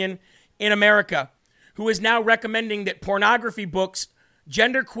teachers union in America, who is now recommending that pornography books,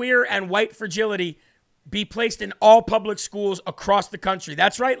 genderqueer and white fragility, be placed in all public schools across the country.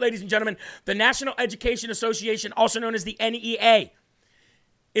 That's right, ladies and gentlemen. The National Education Association, also known as the NEA,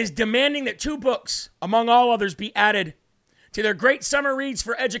 is demanding that 2 books, among all others, be added to their great summer reads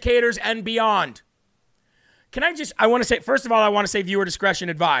for educators and beyond. I want to say, first of all, I want to say viewer discretion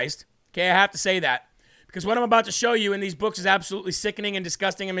advised. Okay, I have to say that. Because what I'm about to show you in these books is absolutely sickening and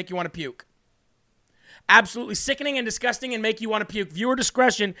disgusting and make you want to puke. Absolutely sickening and disgusting and make you want to puke. Viewer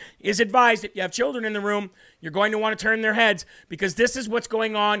discretion is advised. If you have children in the room, you're going to want to turn their heads because this is what's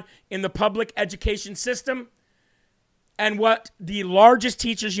going on in the public education system and what the largest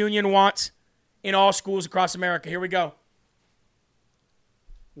teachers union wants in all schools across America. Here we go.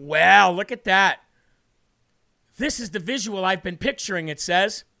 Well, look at that. This is the visual I've been picturing, it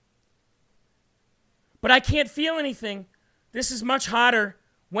says. But I can't feel anything. This is much hotter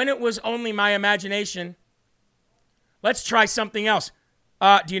when it was only my imagination. Let's try something else.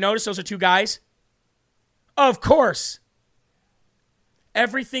 Do you notice those are 2 guys? Of course.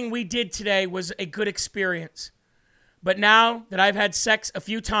 Everything we did today was a good experience. But now that I've had sex a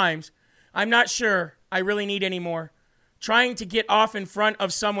few times, I'm not sure I really need any more. Trying to get off in front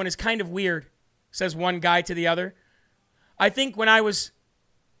of someone is kind of weird, says one guy to the other. I think when I do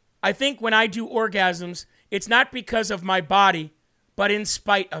orgasms, it's not because of my body, but in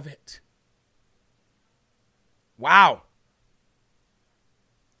spite of it. Wow.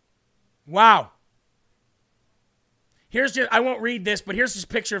 I won't read this, but here's this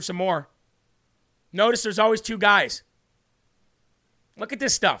picture of some more. Notice there's always 2 guys. Look at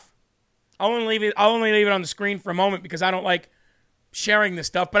this stuff. I'll only leave it on the screen for a moment because I don't like sharing this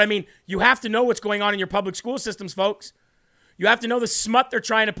stuff. But I mean, you have to know what's going on in your public school systems, folks. You have to know the smut they're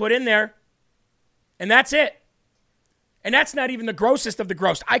trying to put in there. And that's it. And that's not even the grossest of the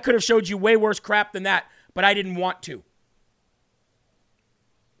gross. I could have showed you way worse crap than that, but I didn't want to.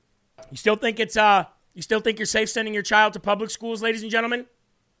 You still think you're safe sending your child to public schools, ladies and gentlemen?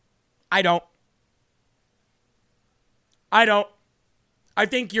 I don't. I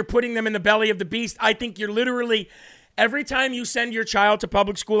think you're putting them in the belly of the beast. I think you're literally, every time you send your child to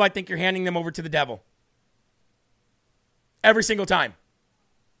public school, I think you're handing them over to the devil. Every single time.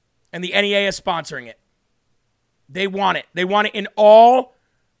 And the NEA is sponsoring it. They want it. They want it in all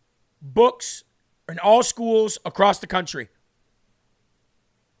books, in all schools across the country.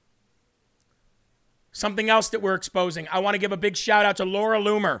 Something else that we're exposing. I want to give a big shout out to Laura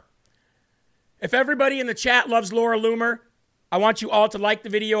Loomer. If everybody in the chat loves Laura Loomer, I want you all to like the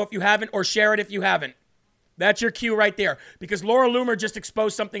video if you haven't or share it if you haven't. That's your cue right there. Because Laura Loomer just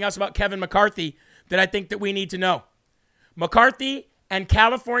exposed something else about Kevin McCarthy that I think that we need to know. McCarthy and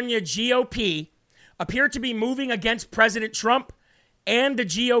California GOP appear to be moving against President Trump and the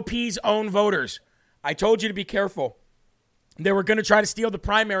GOP's own voters. I told you to be careful. They were going to try to steal the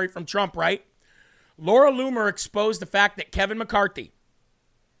primary from Trump, right? Laura Loomer exposed the fact that Kevin McCarthy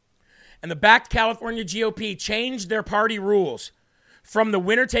and the backed California GOP changed their party rules from the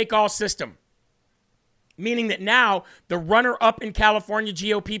winner-take-all system, meaning that now the runner-up in California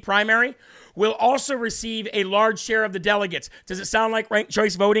GOP primary will also receive a large share of the delegates. Does it sound like ranked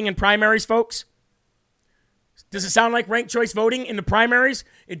choice voting in primaries, folks? Does it sound like ranked choice voting in the primaries?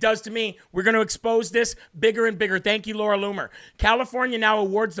 It does to me. We're going to expose this bigger and bigger. Thank you, Laura Loomer. California now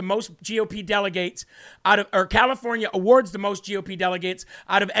awards the most GOP delegates California awards the most GOP delegates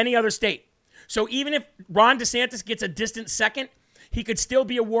out of any other state. So even if Ron DeSantis gets a distant second, he could still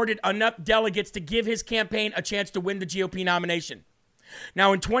be awarded enough delegates to give his campaign a chance to win the GOP nomination.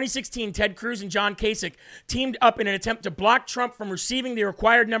 Now, in 2016, Ted Cruz and John Kasich teamed up in an attempt to block Trump from receiving the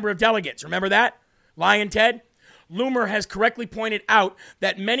required number of delegates. Remember that? Lion Ted? Loomer has correctly pointed out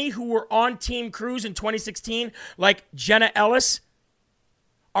that many who were on Team Cruz in 2016, like Jenna Ellis,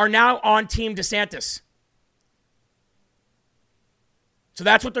 are now on Team DeSantis. So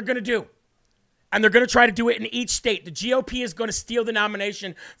that's what they're going to do. And they're going to try to do it in each state. The GOP is going to steal the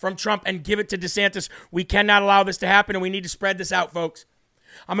nomination from Trump and give it to DeSantis. We cannot allow this to happen, and we need to spread this out, folks.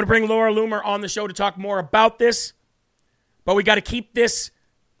 I'm going to bring Laura Loomer on the show to talk more about this, but we got to keep this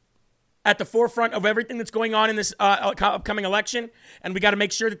at the forefront of everything that's going on in this upcoming election, and we got to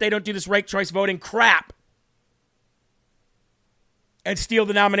make sure that they don't do this ranked choice voting crap and steal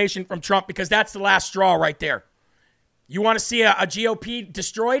the nomination from Trump, because that's the last straw right there. You want to see a GOP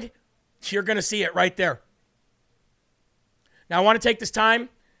destroyed? You're going to see it right there. Now, I want to take this time.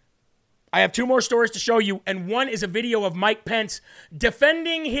 I have two more stories to show you, and one is a video of Mike Pence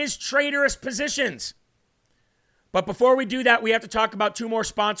defending his traitorous positions. But before we do that, we have to talk about two more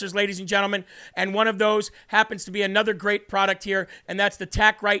sponsors, ladies and gentlemen, and one of those happens to be another great product here, and that's the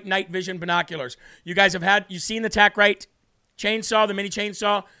TacRite Night Vision Binoculars. You guys you've seen the TacRite chainsaw, the mini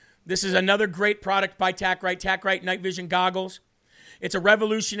chainsaw. This is another great product by TacRite Night Vision Goggles. It's a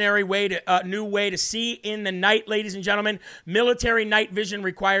revolutionary new way to see in the night, ladies and gentlemen. Military night vision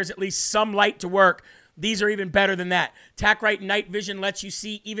requires at least some light to work. These are even better than that. TacRite Night Vision lets you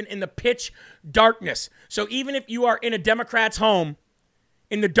see even in the pitch darkness. So even if you are in a Democrat's home,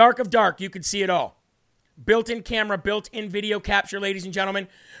 in the dark of dark, you can see it all. Built-in camera, built-in video capture, ladies and gentlemen.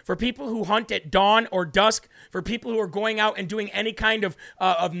 For people who hunt at dawn or dusk, for people who are going out and doing any kind of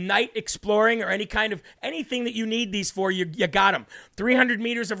night exploring or anything that you need these for, you got them. 300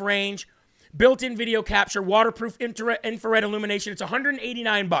 meters of range, built-in video capture, waterproof infrared illumination. It's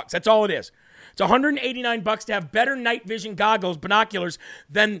 $189. That's all it is. It's $189 to have better night vision goggles, binoculars,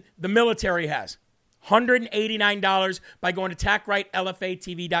 than the military has. $189 by going to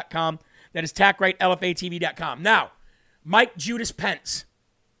TacRiteLFATV.com. That is TacRiteLFATV.com. Now, Mike Judas Pence.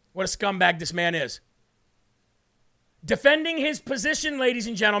 What a scumbag this man is. Defending his position, ladies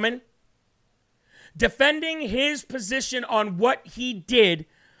and gentlemen. Defending his position on what he did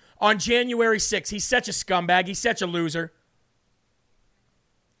on January 6th. He's such a scumbag. He's such a loser.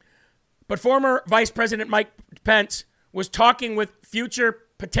 But former Vice President Mike Pence was talking with future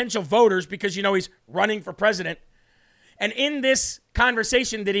potential voters because, he's running for president. And in this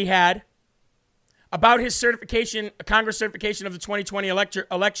conversation that he had about his Congress certification of the 2020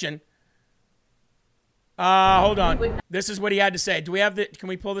 election, hold on. This is what he had to say. Can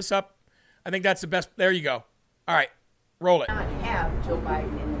we pull this up? I think that's the best. There you go. All right, roll it. Not have Joe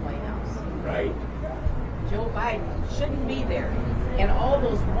Biden in the White House. Right. Joe Biden shouldn't be there. And all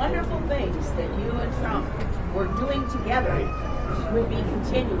those wonderful things that you and Trump were doing together would be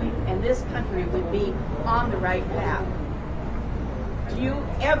continuing, and this country would be on the right path. Do you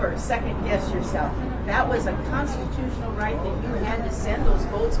ever second guess yourself? That was a constitutional right that you had to send those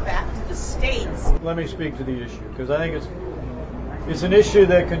votes back to the states. Let me speak to the issue, because I think it's an issue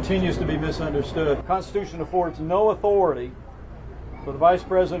that continues to be misunderstood. The Constitution affords no authority for the Vice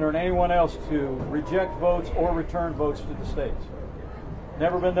President or anyone else to reject votes or return votes to the states.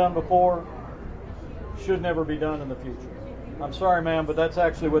 Never been done before, should never be done in the future. I'm sorry, ma'am, but that's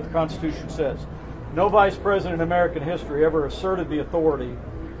actually what the Constitution says. No Vice President in American history ever asserted the authority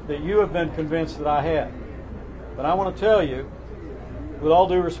that you have been convinced that I had. But I want to tell you, with all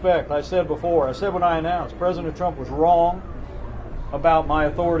due respect, I said when I announced, President Trump was wrong about my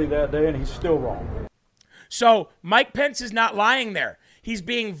authority that day, and he's still wrong. So Mike Pence is not lying there. He's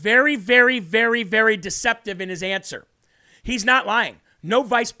being very, very, very, very deceptive in his answer. He's not lying. No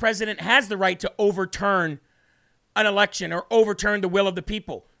vice president has the right to overturn an election or overturn the will of the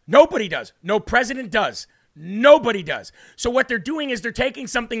people. Nobody does. No president does. Nobody does. So what they're doing is they're taking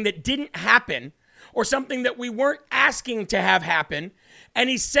something that didn't happen or something that we weren't asking to have happen, and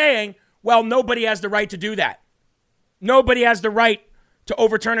he's saying, well, nobody has the right to do that. Nobody has the right to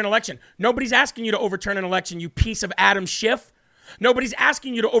overturn an election. Nobody's asking you to overturn an election, you piece of Adam Schiff. Nobody's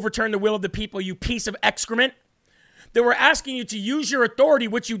asking you to overturn the will of the people, you piece of excrement. They were asking you to use your authority,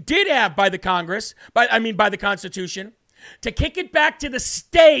 which you did have by the Congress, by the Constitution, to kick it back to the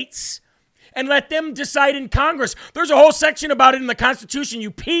states and let them decide in Congress. There's a whole section about it in the Constitution,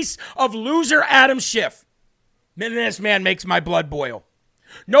 you piece of loser Adam Schiff. Man, this man makes my blood boil.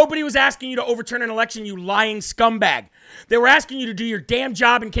 Nobody was asking you to overturn an election, you lying scumbag. They were asking you to do your damn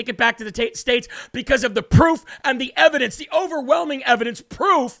job and kick it back to the states because of the proof and the evidence, the overwhelming evidence,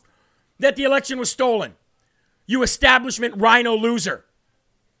 proof that the election was stolen. You establishment rhino loser.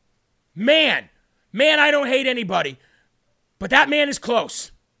 Man, I don't hate anybody. But that man is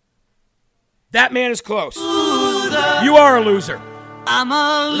close. That man is close. You are a loser. I'm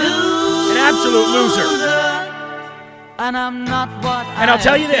a loser. An absolute loser. And I'm not what And I'll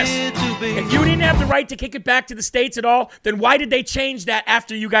tell you this. to be. If you didn't have the right to kick it back to the states at all, then why did they change that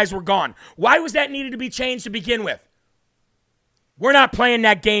after you guys were gone? Why was that needed to be changed to begin with? We're not playing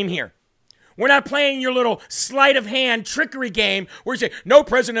that game here. We're not playing your little sleight of hand trickery game where you say, no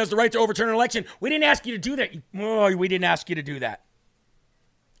president has the right to overturn an election. We didn't ask you to do that. Oh, we didn't ask you to do that.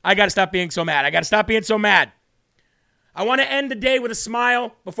 I got to stop being so mad. I want to end the day with a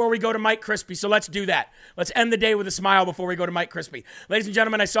smile before we go to Mike Crispy, so let's do that. Let's end the day with a smile before we go to Mike Crispy. Ladies and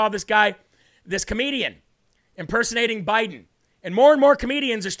gentlemen, I saw this guy, this comedian, impersonating Biden. And more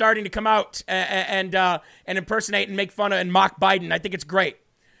comedians are starting to come out and impersonate and make fun of and mock Biden. I think it's great.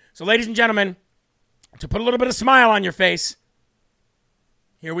 So, ladies and gentlemen, to put a little bit of smile on your face,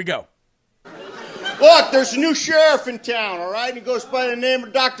 here we go. Look, there's a new sheriff in town, all right? He goes by the name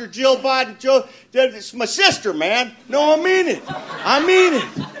of Dr. Jill Biden. It's my sister, man. No, I mean it.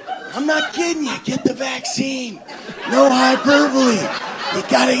 I'm not kidding you. Get the vaccine. No hyperbole. You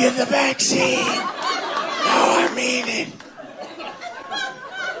gotta get the vaccine. No, I mean it.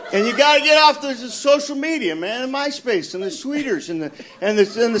 And you gotta get off the social media, man, and MySpace and the Tweeters and the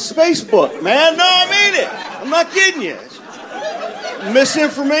Facebook, man. No, I mean it. I'm not kidding you.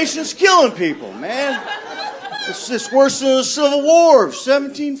 Misinformation's killing people, man. It's just worse than the Civil War of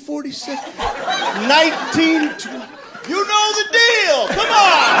 1746. 1920. You know the deal. Come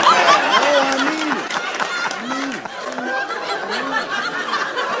on, man. Oh, I mean it.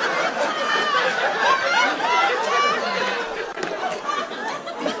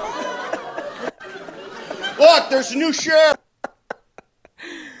 Look, there's a new sheriff.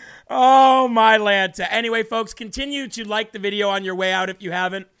 Oh, my Lanta. Anyway, folks, continue to like the video on your way out if you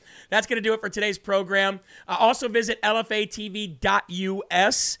haven't. That's going to do it for today's program. Also visit lfatv.us.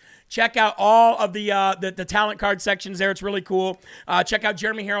 Check out all of the talent card sections there. It's really cool. Check out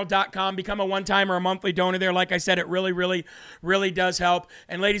jeremyherald.com. Become a one-time or a monthly donor there. Like I said, it really, really, really does help.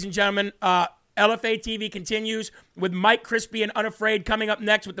 And ladies and gentlemen, LFA TV continues with Mike Crispy and Unafraid coming up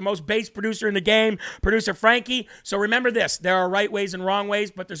next with the most bass producer in the game, producer Frankie. So remember this, there are right ways and wrong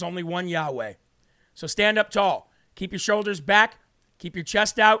ways, but there's only one Yahweh. So stand up tall, keep your shoulders back, keep your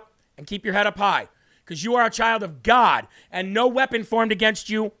chest out, and keep your head up high, because you are a child of God, and no weapon formed against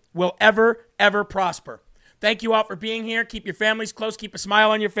you will ever, ever prosper. Thank you all for being here. Keep your families close. Keep a smile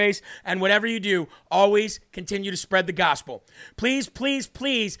on your face. And whatever you do, always continue to spread the gospel. Please, please,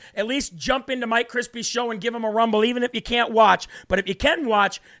 please, at least jump into Mike Crispy's show and give him a rumble, even if you can't watch. But if you can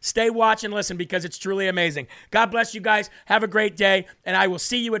watch, stay watch and listen, because it's truly amazing. God bless you guys. Have a great day. And I will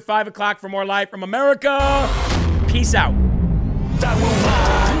see you at 5 o'clock for more Live from America. Peace out.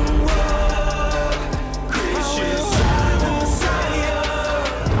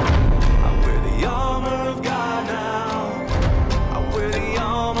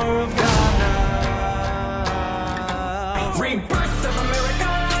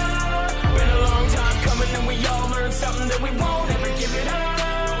 We won't ever give it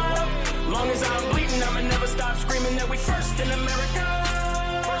up. Long as I'm bleeding, I'ma never stop screaming that we first in America.